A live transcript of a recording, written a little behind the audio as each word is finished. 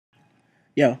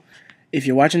Yo, if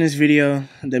you're watching this video,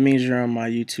 that means you're on my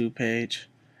YouTube page.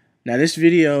 Now, this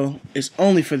video is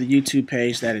only for the YouTube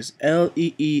page that is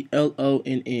Leellonn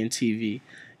TV,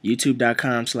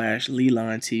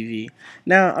 youtube.com/Lee-Lonn TV.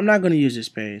 Now, I'm not going to use this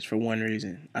page for one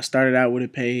reason. I started out with a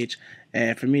page,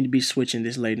 and for me to be switching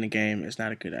this late in the game is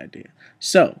not a good idea.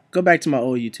 So, go back to my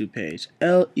old YouTube page,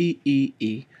 Leewawka.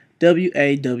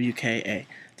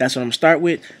 That's what I'm going to start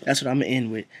with. That's what I'm going to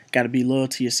end with. Got to be loyal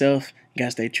to yourself. You got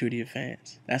to stay true to your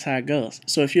fans. That's how it goes.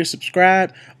 So if you're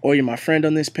subscribed or you're my friend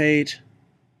on this page,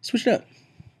 switch it up.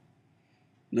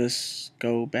 Let's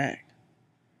go back.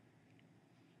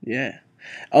 Yeah.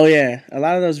 Oh, yeah. A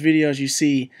lot of those videos you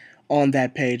see on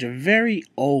that page are very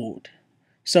old.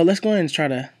 So let's go ahead and try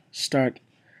to start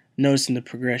noticing the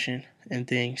progression and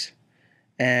things.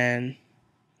 And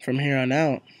from here on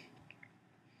out,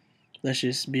 let's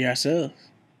just be ourselves.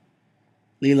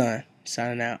 Lee-Lonn,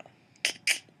 signing out.